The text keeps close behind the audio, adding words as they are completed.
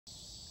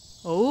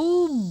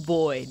Oh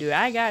boy, do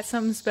I got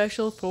something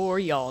special for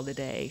y'all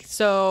today.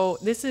 So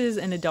this is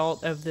an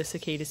adult of the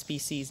cicada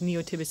species,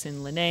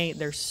 Neotibicin linnae.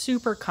 They're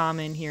super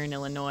common here in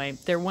Illinois.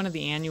 They're one of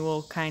the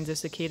annual kinds of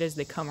cicadas.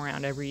 They come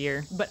around every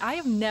year. But I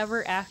have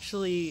never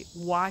actually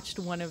watched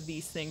one of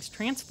these things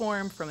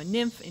transform from a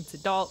nymph into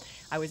adult.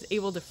 I was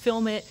able to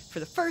film it for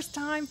the first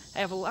time. I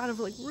have a lot of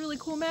really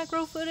cool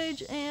macro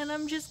footage, and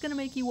I'm just gonna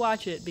make you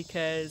watch it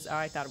because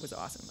I thought it was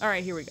awesome. All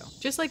right, here we go.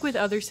 Just like with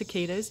other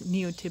cicadas,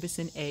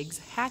 Neotibicin eggs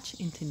hatch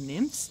into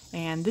nymphs,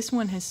 and this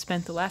one has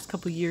spent the last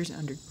couple years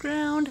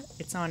underground.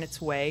 It's on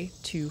its way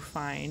to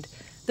find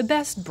the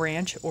best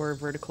branch or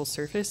vertical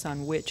surface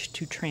on which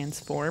to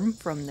transform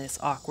from this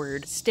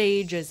awkward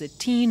stage as a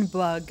teen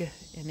bug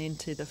and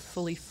into the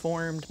fully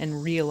formed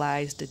and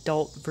realized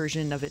adult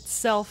version of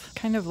itself,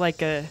 kind of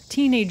like a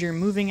teenager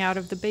moving out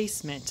of the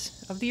basement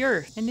of the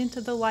earth and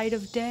into the light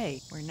of day,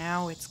 where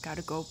now it's got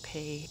to go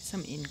pay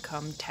some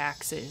income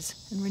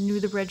taxes and renew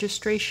the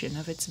registration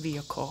of its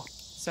vehicle.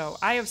 So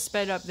I have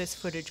sped up this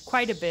footage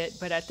quite a bit,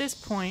 but at this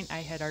point I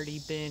had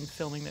already been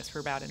filming this for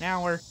about an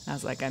hour. I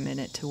was like, I'm in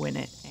it to win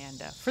it.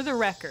 And for the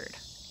record,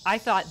 I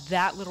thought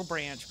that little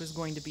branch was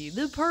going to be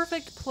the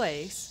perfect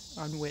place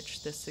on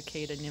which the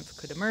cicada nymph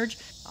could emerge.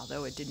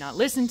 Although it did not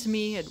listen to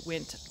me, it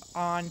went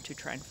on to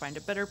try and find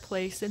a better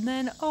place. And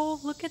then, oh,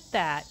 look at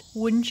that.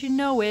 Wouldn't you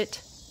know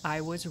it?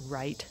 I was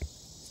right.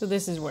 So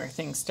this is where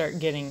things start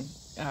getting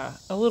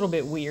a little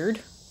bit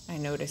weird. I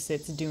notice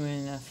it's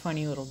doing a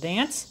funny little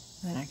dance.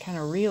 Then I kind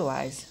of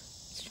realize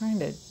it's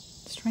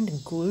trying to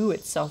glue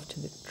itself to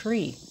the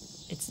tree.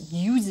 It's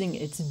using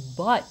its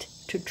butt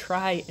to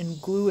try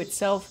and glue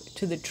itself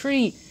to the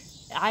tree.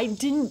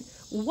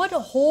 What a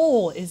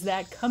hole is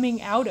that coming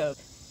out of?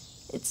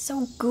 It's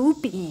so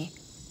goopy.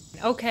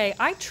 Okay,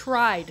 I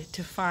tried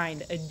to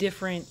find a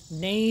different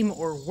name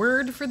or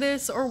word for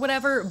this or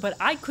whatever, but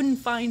I couldn't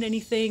find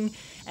anything,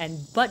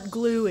 and butt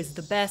glue is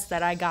the best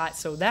that I got,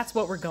 so that's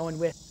what we're going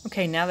with.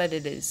 Okay, now that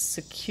it is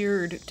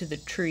secured to the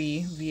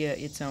tree via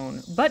its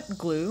own butt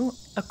glue,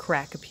 a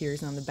crack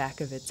appears on the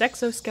back of its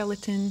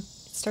exoskeleton.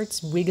 It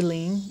starts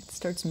wiggling, it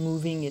starts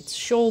moving its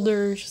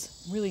shoulders,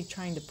 really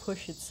trying to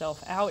push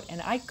itself out,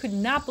 and I could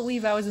not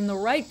believe I was in the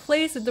right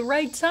place at the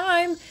right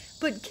time,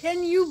 but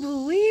can you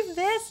believe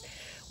this?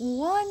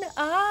 One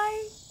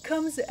eye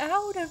comes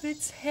out of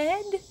its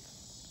head,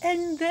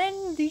 and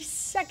then the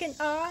second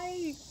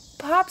eye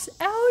pops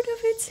out of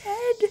its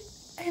head,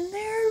 and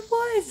there it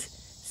was,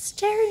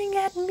 staring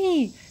at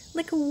me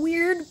like a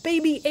weird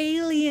baby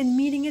alien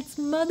meeting its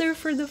mother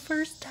for the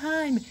first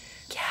time.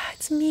 Yeah,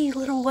 it's me,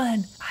 little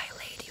one. I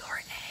laid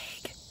your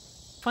egg.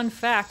 Fun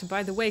fact,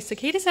 by the way,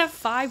 cicadas have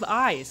 5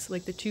 eyes.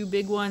 Like the 2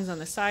 big ones on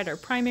the side are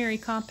primary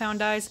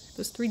compound eyes.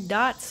 Those 3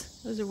 dots,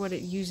 those are what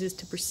it uses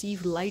to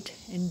perceive light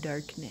and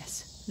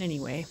darkness.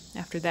 Anyway,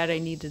 after that I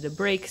needed a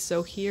break,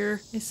 so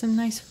here is some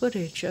nice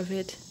footage of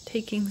it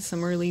taking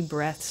some early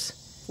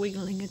breaths,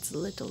 wiggling its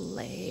little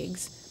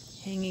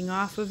legs, hanging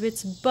off of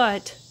its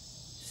butt,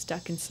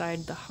 stuck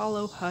inside the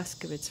hollow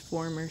husk of its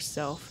former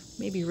self,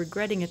 maybe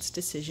regretting its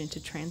decision to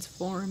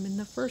transform in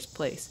the first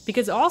place.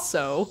 Because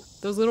also,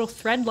 those little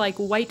thread-like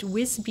white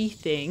wispy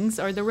things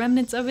are the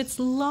remnants of its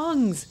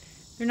lungs.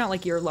 They're not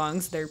like your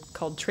lungs, they're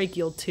called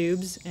tracheal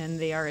tubes, and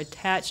they are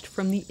attached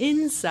from the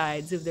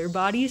insides of their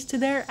bodies to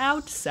their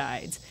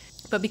outsides.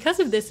 But because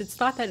of this, it's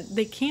thought that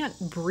they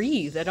can't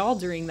breathe at all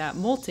during that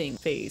molting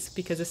phase,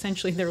 because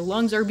essentially their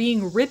lungs are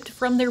being ripped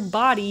from their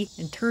body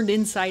and turned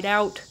inside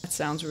out. That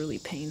sounds really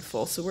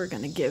painful, so we're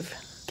gonna give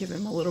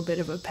him a little bit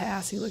of a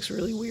pass. He looks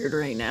really weird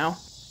right now.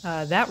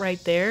 That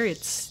right there,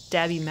 its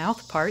stabby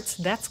mouth parts,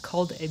 that's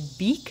called a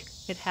beak.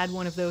 It had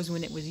one of those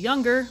when it was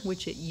younger,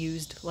 which it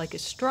used like a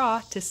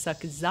straw to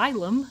suck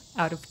xylem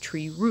out of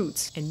tree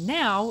roots. And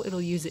now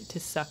it'll use it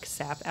to suck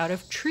sap out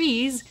of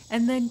trees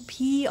and then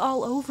pee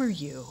all over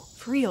you.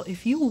 For real,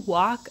 if you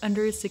walk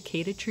under a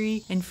cicada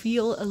tree and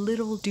feel a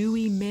little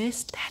dewy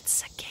mist, that's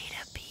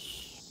cicada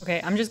pee.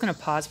 Okay, I'm just gonna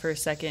pause for a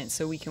second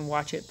so we can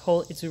watch it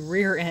pull its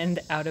rear end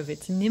out of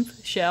its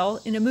nymph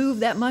shell in a move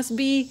that must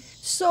be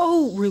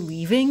so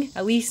relieving,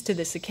 at least to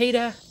the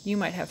cicada. You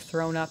might have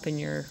thrown up in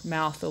your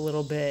mouth a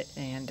little bit,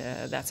 and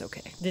that's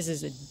okay. This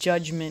is a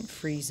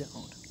judgment-free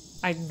zone.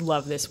 I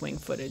love this wing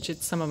footage.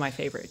 It's some of my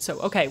favorites. So,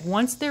 okay,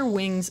 once their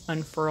wings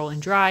unfurl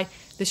and dry,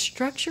 the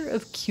structure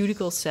of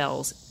cuticle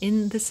cells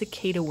in the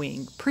cicada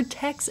wing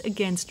protects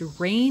against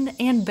rain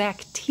and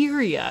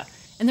bacteria.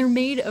 And they're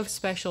made of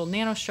special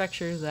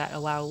nanostructures that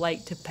allow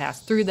light to pass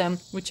through them,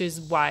 which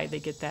is why they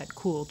get that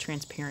cool,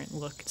 transparent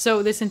look.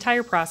 So this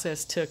entire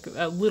process took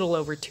a little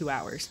over 2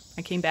 hours.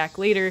 I came back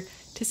later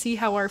to see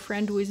how our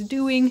friend was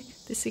doing.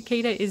 The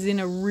cicada is in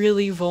a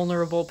really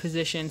vulnerable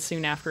position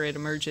soon after it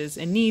emerges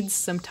and needs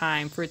some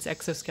time for its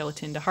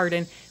exoskeleton to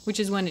harden, which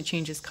is when it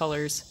changes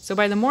colors. So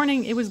by the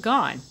morning, it was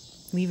gone,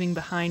 leaving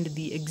behind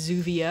the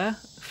exuvia,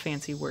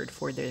 fancy word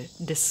for the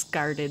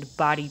discarded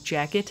body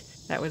jacket.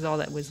 That was all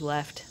that was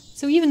left.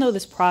 So even though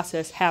this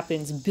process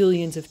happens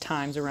billions of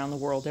times around the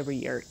world every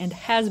year and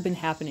has been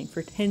happening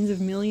for tens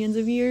of millions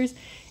of years,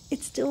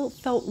 it still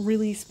felt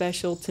really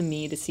special to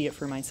me to see it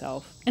for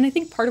myself. And I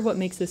think part of what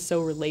makes this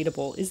so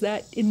relatable is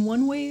that in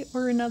one way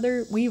or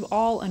another, we've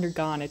all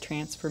undergone a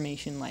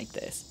transformation like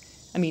this.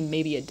 I mean,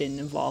 maybe it didn't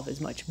involve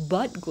as much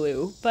butt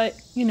glue, but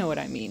you know what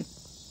I mean.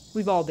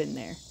 We've all been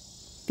there.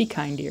 Be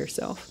kind to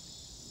yourself.